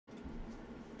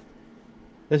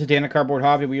This is Dan at Cardboard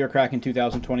Hobby. We are cracking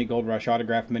 2020 Gold Rush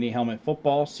Autograph Mini Helmet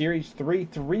Football Series 3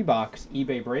 3-box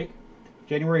eBay break.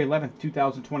 January 11th,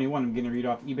 2021. I'm going to read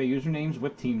off eBay usernames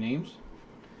with team names.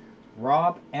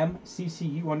 Rob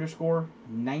MCCU _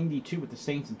 92 with the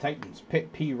Saints and Titans.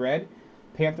 Pitt P Red,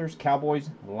 Panthers, Cowboys,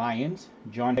 Lions.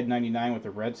 John Head 99 with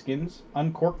the Redskins.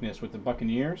 Uncorkness with the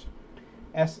Buccaneers.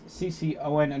 SCCON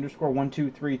 _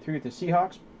 1233 with the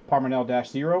Seahawks. Parmanel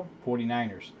 -0,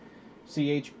 49ers.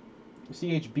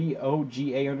 CHBOGA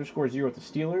 _ 0 with the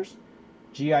Steelers.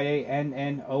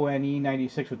 GIANNONE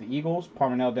 96 with the Eagles.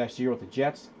 Parmanel -0 with the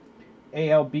Jets.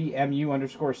 ALBMU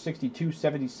 _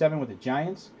 6277 with the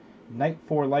Giants. Night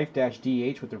for Life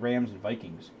 -DH with the Rams and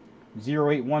Vikings.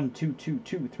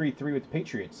 08122233 with the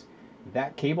Patriots.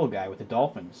 That Cable Guy with the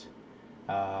Dolphins.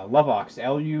 Lovox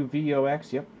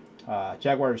LUVOX, yep.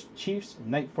 Jaguars Chiefs.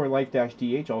 Night for Life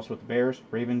 -DH also with the Bears,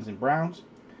 Ravens, and Browns.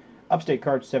 Upstate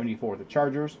Cards 74 with the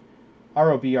Chargers.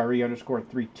 ROBRE _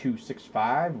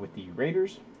 3265 with the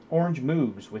Raiders. Orange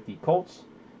Moves with the Colts.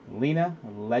 Lena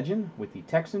Legend with the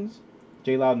Texans.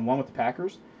 J Loudon 1 with the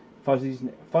Packers.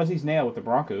 Fuzzy's Nail with the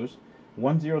Broncos.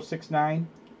 1069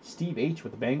 Steve H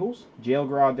with the Bengals.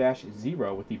 Jailgraw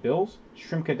 -0 with the Bills.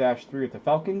 Shrimka -3 with the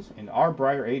Falcons. And R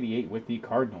Breyer 88 with the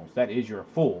Cardinals. That is your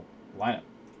full lineup.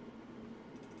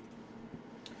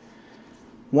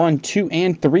 1, 2,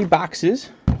 and 3 boxes.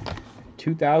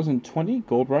 2020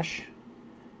 Gold Rush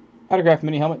Autograph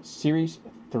Mini Helmet Series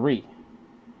 3.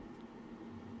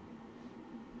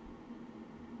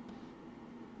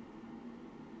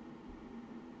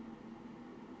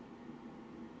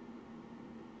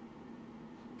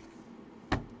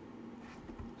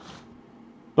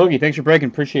 Boogie, thanks for breaking.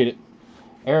 Appreciate it.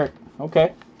 Eric,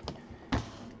 okay. All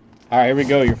right, here we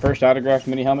go. Your first autographed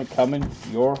mini helmet coming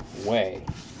your way.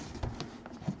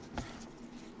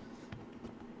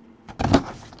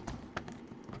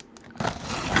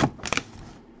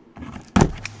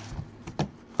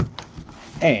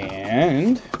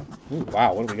 And, ooh,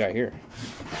 wow, what do we got here?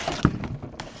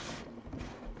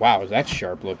 Wow, is that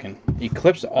sharp looking?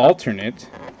 Eclipse Alternate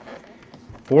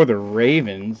for the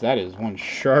Ravens. That is one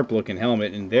sharp looking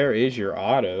helmet. And there is your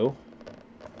auto.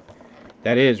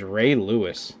 That is Ray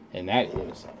Lewis. And that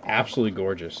is absolutely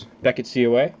gorgeous. Beckett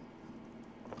COA.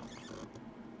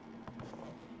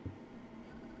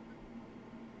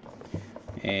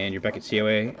 And your Beckett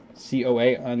COA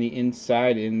on the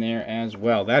inside in there as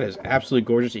well. That is absolutely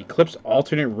gorgeous. Eclipse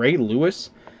Alternate Ray Lewis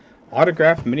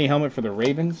autographed mini helmet for the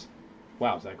Ravens.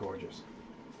 Wow, is that gorgeous.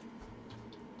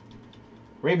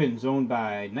 Ravens owned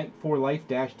by Night for Life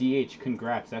 -DH.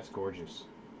 Congrats, that's gorgeous.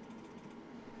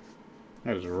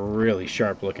 That was a really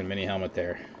sharp looking mini helmet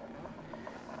there.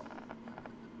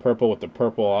 Purple with the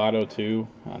purple auto too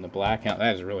on the black helmet.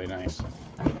 That is really nice.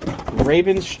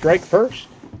 Ravens strike first.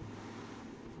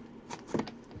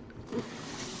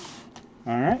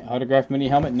 Alright, autographed mini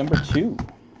helmet number 2.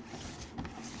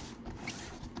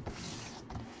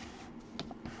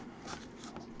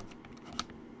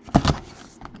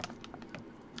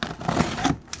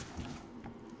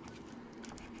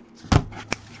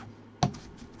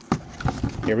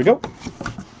 Here we go.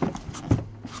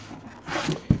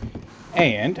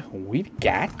 And we've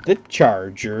got the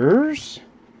Chargers.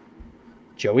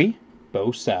 Joey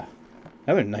Bosa.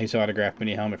 Another nice autographed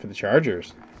mini helmet for the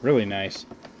Chargers. Really nice.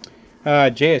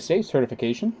 JSA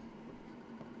certification.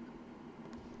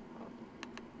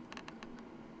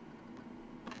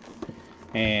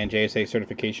 And JSA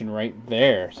certification right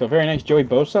there. So very nice Joey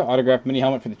Bosa. Autographed mini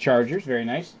helmet for the Chargers. Very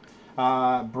nice.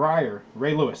 Breyer,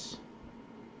 Ray Lewis.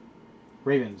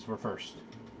 Ravens were first.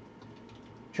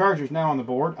 Chargers now on the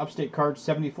board. Upstate Cards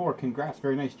 74. Congrats.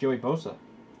 Very nice Joey Bosa.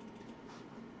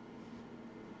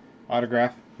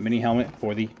 Autograph mini helmet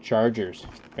for the Chargers.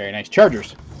 Very nice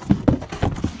Chargers.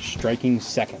 Striking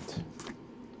second.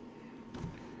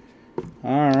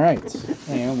 All right.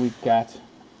 And we've got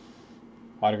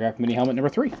autograph mini helmet number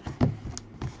 3.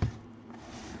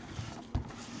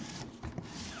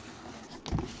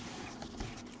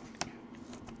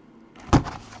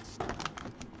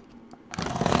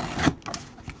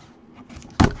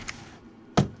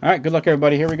 All right, good luck,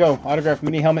 everybody. Here we go. Autograph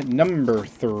mini helmet number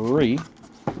 3.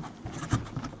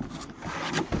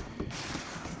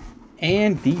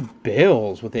 And the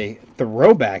Bills with a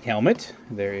throwback helmet.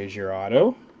 There is your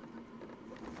auto.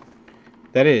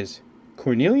 That is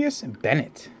Cornelius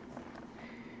Bennett.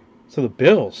 So the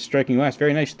Bills striking last.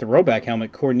 Very nice throwback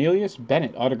helmet. Cornelius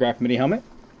Bennett. Autograph mini helmet.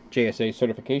 JSA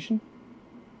certification.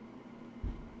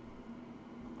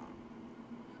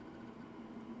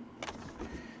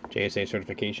 JSA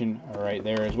certification right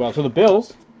there as well. So the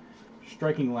Bills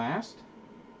striking last.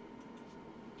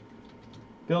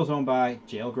 Bills owned by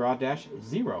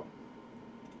Jailgraw-0.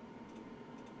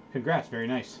 Congrats, very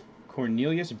nice.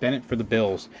 Cornelius Bennett for the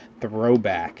Bills.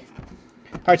 Throwback.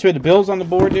 All right, so we had the Bills on the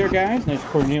board there, guys. Nice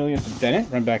Cornelius Bennett.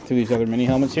 Run back through these other mini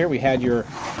helmets here. We had your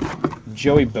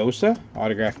Joey Bosa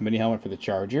autographed mini helmet for the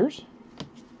Chargers.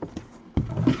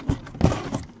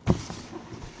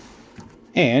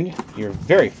 And your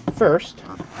very first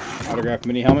autographed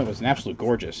mini helmet was an absolute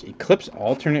gorgeous Eclipse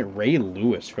alternate Ray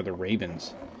Lewis for the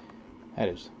Ravens. That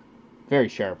is very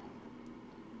sharp.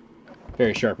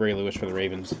 Very sharp Ray Lewis for the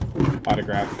Ravens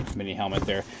autographed mini helmet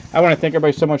there. I want to thank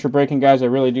everybody so much for breaking, guys. I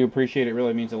really do appreciate it. It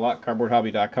really means a lot.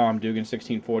 CardboardHobby.com,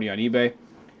 Dugan1640 on eBay.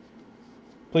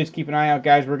 Please keep an eye out,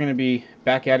 guys. We're going to be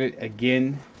back at it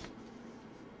again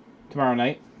tomorrow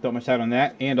night. Don't miss out on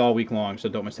that. And all week long, so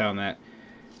don't miss out on that.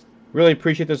 Really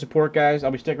appreciate the support, guys.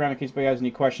 I'll be sticking around in case you guys have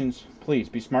any questions. Please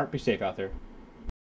be smart, be safe out there.